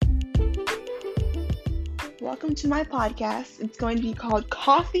Welcome to my podcast. It's going to be called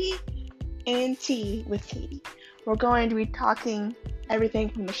Coffee and Tea with Katie. We're going to be talking everything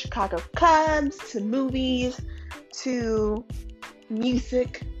from the Chicago Cubs to movies to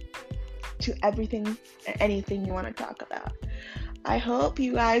music to everything and anything you want to talk about. I hope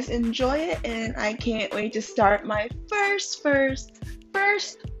you guys enjoy it, and I can't wait to start my first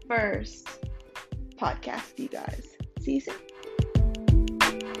podcast, you guys. See you soon.